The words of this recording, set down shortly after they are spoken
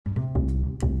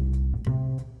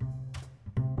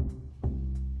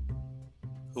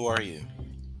Who are you?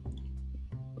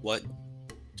 What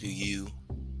do you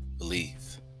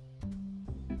believe?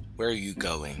 Where are you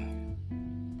going?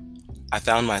 I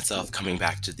found myself coming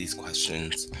back to these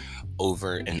questions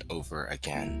over and over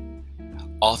again.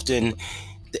 Often,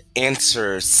 the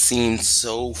answers seemed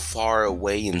so far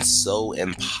away and so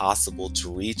impossible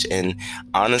to reach. And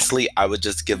honestly, I would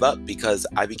just give up because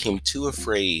I became too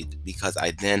afraid because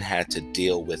I then had to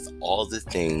deal with all the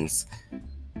things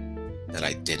that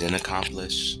I didn't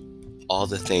accomplish, all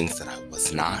the things that I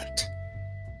was not,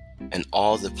 and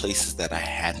all the places that I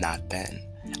had not been.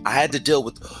 I had to deal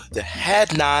with the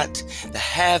had not, the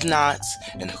have nots,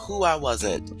 and who I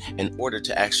wasn't in order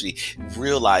to actually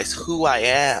realize who I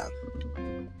am,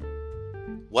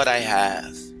 what I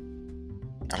have,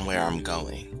 and where I'm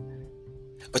going.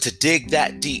 But to dig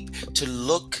that deep, to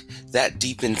look that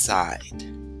deep inside,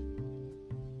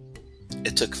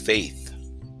 it took faith.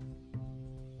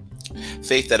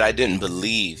 Faith that I didn't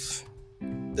believe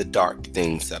the dark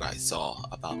things that I saw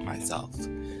about myself.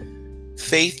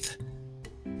 Faith,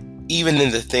 even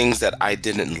in the things that I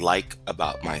didn't like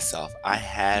about myself, I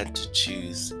had to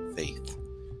choose faith.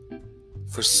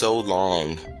 For so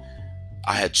long,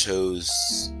 I had chose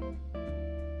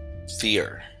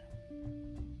fear.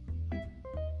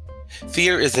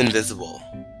 Fear is invisible.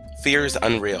 Fear is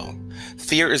unreal.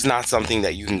 Fear is not something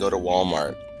that you can go to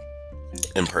Walmart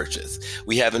and purchase.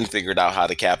 We haven't figured out how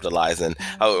to capitalize and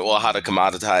how to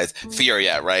commoditize fear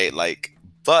yet, right?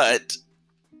 But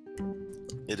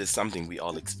it is something we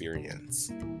all experience.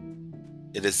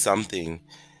 It is something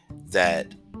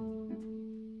that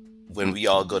when we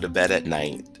all go to bed at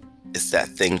night, it's that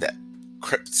thing that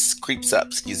creeps up,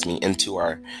 into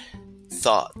our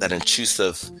thought, that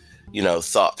intrusive,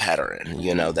 thought pattern,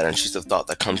 that intrusive thought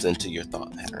that comes into your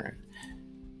thought pattern.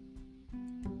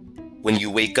 When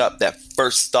you wake up, that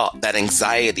first thought, that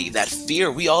anxiety, that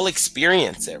fear, we all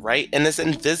experience it, right? And it's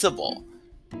invisible,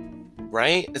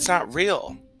 right? It's not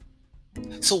real.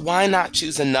 So why not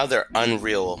choose another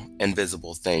unreal,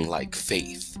 invisible thing like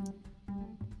faith?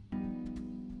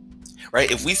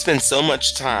 Right? If we spend so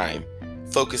much time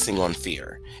focusing on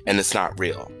fear and it's not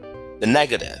real, the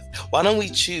negative, why don't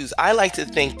we choose? I like to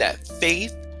think that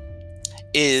faith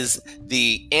is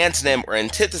the antonym or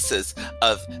antithesis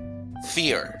of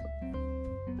fear.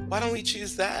 Why don't we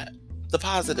choose that? The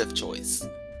positive choice.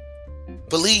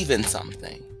 Believe in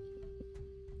something.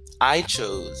 I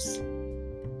chose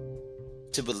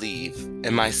to believe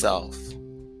in myself.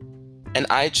 And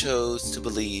I chose to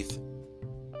believe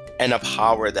in a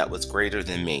power that was greater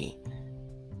than me.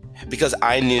 Because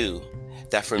I knew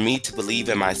that for me to believe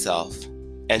in myself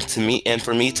and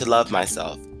for me to love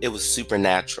myself, it was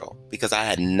supernatural because I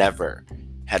had never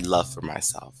had love for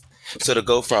myself. So to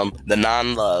go from the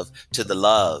non-love to the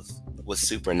love was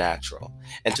supernatural.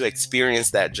 And to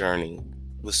experience that journey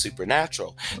was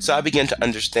supernatural. So I began to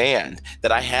understand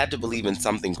that I had to believe in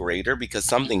something greater because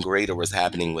something greater was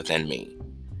happening within me.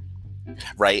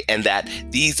 Right? And that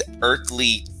these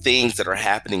earthly things that are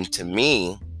happening to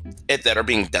me, that are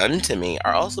being done to me,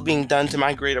 are also being done to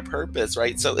my greater purpose,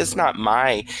 right? So it's not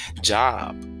my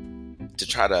job to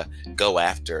try to go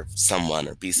after someone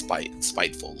or be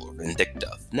spiteful or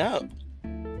vindictive. No.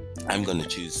 I'm going to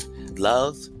choose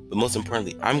love, but most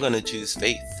importantly, I'm going to choose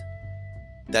faith.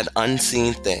 That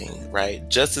unseen thing, right?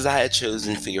 Just as I had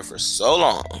chosen fear for so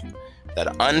long,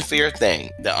 that unfair thing,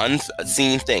 the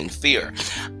unseen thing, fear,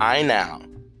 I now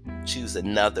choose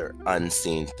another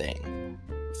unseen thing,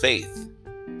 faith.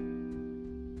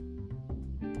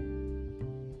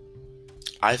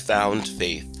 I found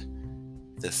faith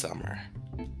this summer.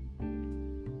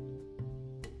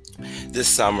 This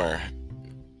summer,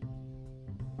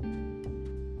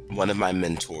 one of my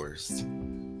mentors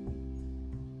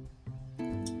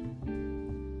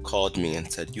called me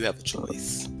and said, "You have a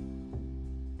choice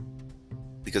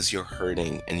because you're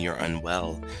hurting and you're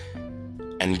unwell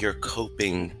and you're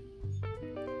coping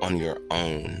on your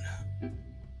own."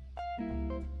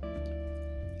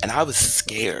 And I was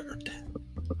scared.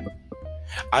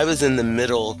 I was in the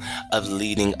middle of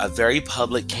leading a very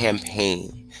public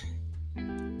campaign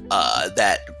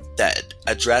that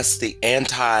addressed the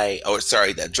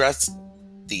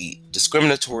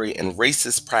discriminatory and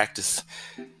racist practice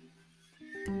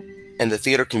in the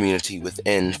theater community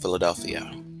within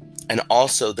Philadelphia, and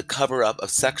also the cover-up of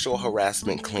sexual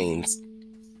harassment claims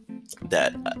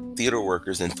that theater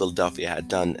workers in Philadelphia had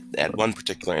done at one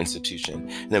particular institution,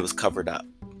 and it was covered up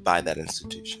by that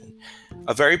institution.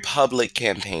 A very public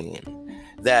campaign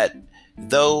that,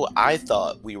 though I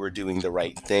thought we were doing the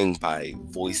right thing by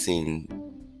voicing,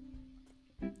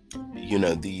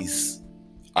 these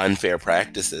unfair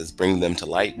practices, bring them to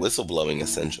light, whistleblowing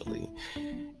essentially,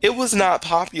 It was not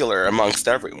popular amongst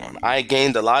everyone. I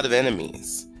gained a lot of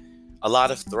enemies, a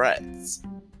lot of threats,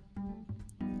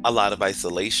 a lot of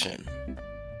isolation,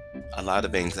 a lot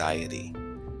of anxiety,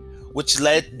 which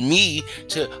led me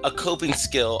to a coping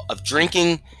skill of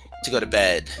drinking to go to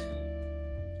bed,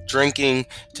 drinking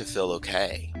to feel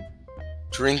okay,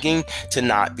 drinking to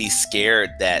not be scared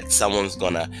that someone's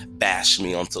gonna bash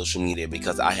me on social media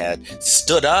because I had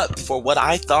stood up for what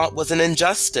I thought was an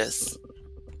injustice.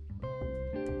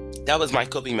 That was my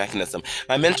coping mechanism.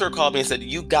 My mentor called me and said,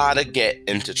 you gotta get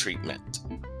into treatment.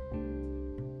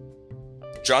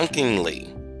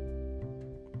 Drunkenly,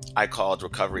 I called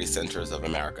Recovery Centers of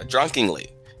America.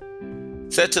 Drunkenly.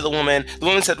 Said to the woman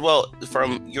said, well,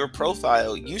 from your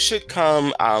profile, you should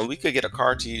come. We could get a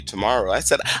car to you tomorrow. I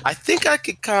said, I think I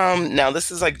could come. Now, this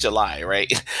is like July,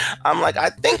 right? I'm like, I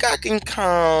think I can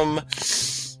come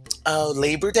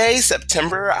Labor Day,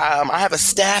 September. I have a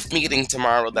staff meeting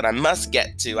tomorrow that I must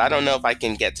get to. I don't know if I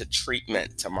can get to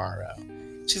treatment tomorrow.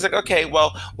 She's like, okay,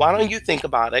 well, why don't you think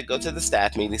about it? Go to the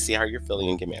staff meeting, see how you're feeling,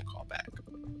 and give me a call back.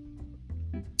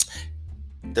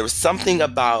 There was something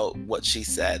about what she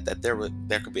said that there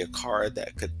could be a car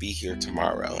that could be here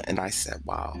tomorrow. And I said,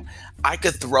 wow, I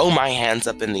could throw my hands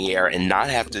up in the air and not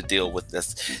have to deal with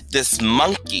this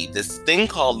monkey, this thing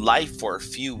called life for a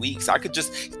few weeks. I could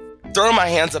just throw my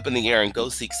hands up in the air and go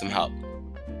seek some help.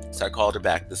 So I called her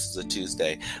back. This was a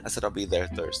Tuesday. I said, I'll be there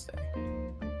Thursday.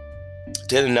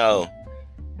 Didn't know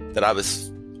that I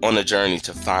was on a journey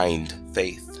to find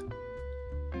faith.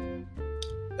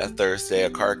 That Thursday, a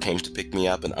car came to pick me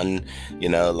up,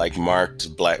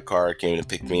 marked black car came to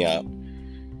pick me up.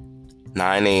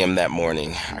 9 a.m. that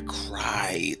morning, I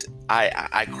cried.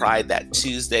 I cried that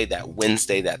Tuesday, that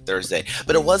Wednesday, that Thursday.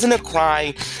 But it wasn't a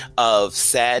cry of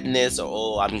sadness or,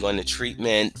 oh, I'm going to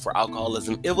treatment for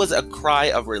alcoholism. It was a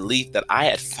cry of relief that I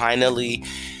had finally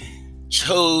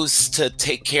chose to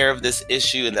take care of this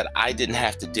issue and that I didn't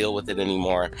have to deal with it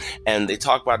anymore. And they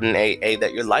talk about in AA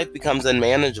that your life becomes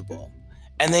unmanageable.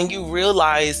 And then you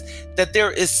realize that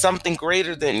there is something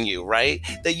greater than you, right?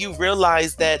 That you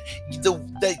realize that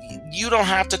you don't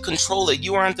have to control it.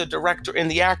 You aren't the director and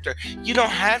the actor. You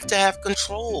don't have to have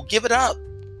control. Give it up.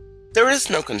 There is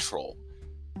no control.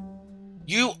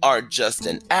 You are just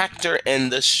an actor in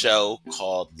the show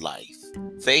called life.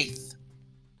 Faith.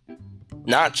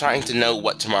 Not trying to know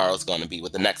what tomorrow's going to be,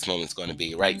 what the next moment's going to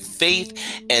be, right? Faith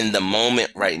in the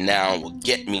moment right now will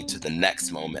get me to the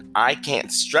next moment. I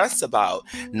can't stress about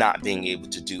not being able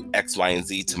to do X, Y, and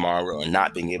Z tomorrow or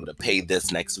not being able to pay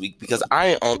this next week because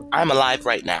I'm alive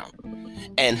right now.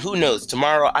 And who knows,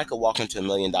 tomorrow I could walk into $1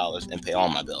 million and pay all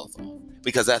my bills off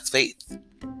because that's faith.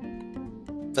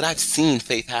 But I've seen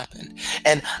faith happen.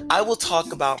 And I will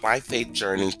talk about my faith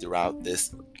journey throughout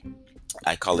this,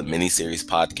 I call it mini-series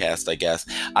podcast, I guess.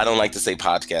 I don't like to say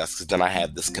podcast because then I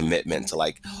have this commitment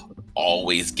to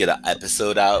always get an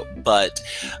episode out. But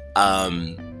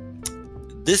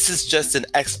this is just an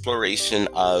exploration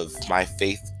of my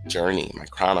faith journey, my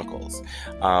chronicles.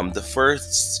 The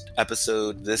first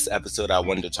episode, this episode, I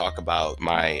wanted to talk about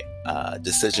my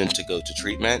decision to go to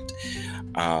treatment.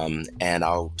 And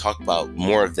I'll talk about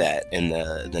more of that in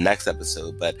the next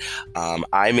episode. But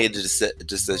I made a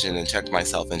decision and checked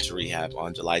myself into rehab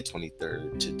on July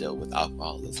 23rd to deal with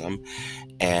alcoholism.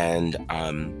 And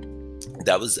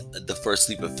that was the first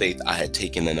leap of faith I had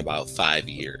taken in about 5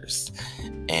 years.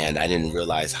 And I didn't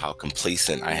realize how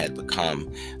complacent I had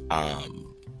become.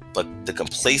 But the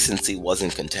complacency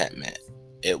wasn't contentment.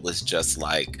 It was just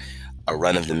like a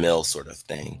run-of-the-mill sort of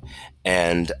thing.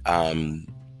 And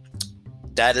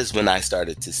that is when I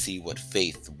started to see what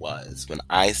faith was. When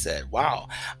I said, wow,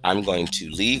 I'm going to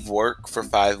leave work for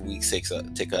 5 weeks,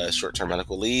 take a short-term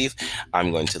medical leave.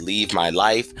 I'm going to leave my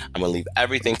life. I'm going to leave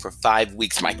everything for 5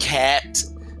 weeks. My cat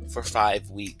for 5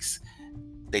 weeks.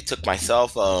 They took my cell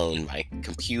phone, my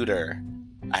computer.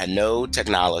 I had no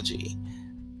technology.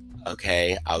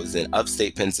 Okay, I was in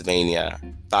upstate Pennsylvania,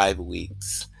 5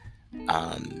 weeks.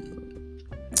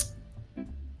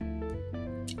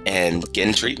 And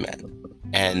getting treatment.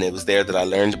 And it was there that I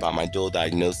learned about my dual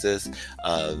diagnosis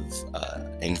of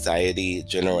anxiety,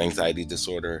 general anxiety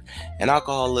disorder, and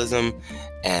alcoholism.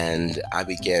 And I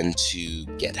began to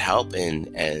get help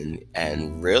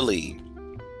and really,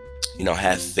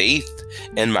 have faith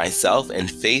in myself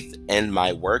and faith in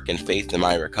my work and faith in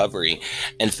my recovery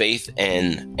and faith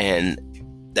in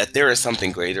that there is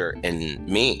something greater in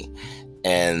me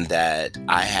and that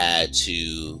I had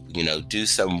to, do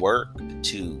some work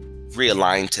to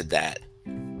realign to that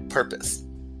purpose.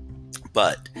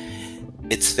 But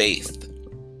it's faith.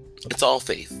 It's all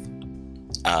faith.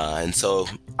 And so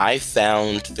I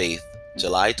found faith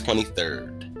July 23rd,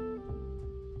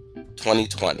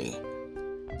 2020,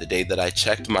 the day that I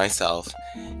checked myself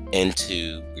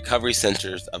into Recovery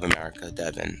Centers of America,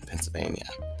 Devon, Pennsylvania.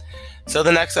 So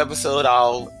the next episode,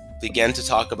 I'll begin to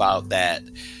talk about that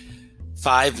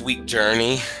 5-week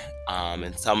journey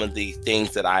and some of the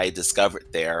things that I discovered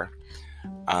there.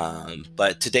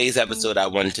 But today's episode, I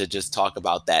wanted to just talk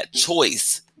about that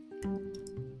choice.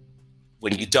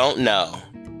 When you don't know,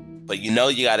 but you know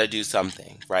you got to do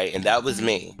something, right? And that was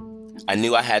me. I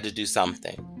knew I had to do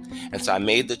something. And so I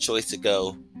made the choice to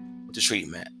go to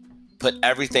treatment. Put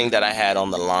everything that I had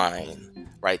on the line,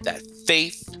 right? That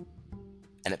faith,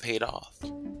 and it paid off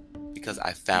because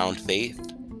I found faith.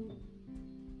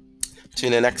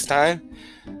 Tune in next time,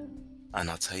 and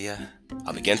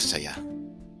I'll begin to tell you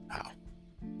how.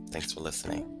 Thanks for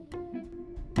listening.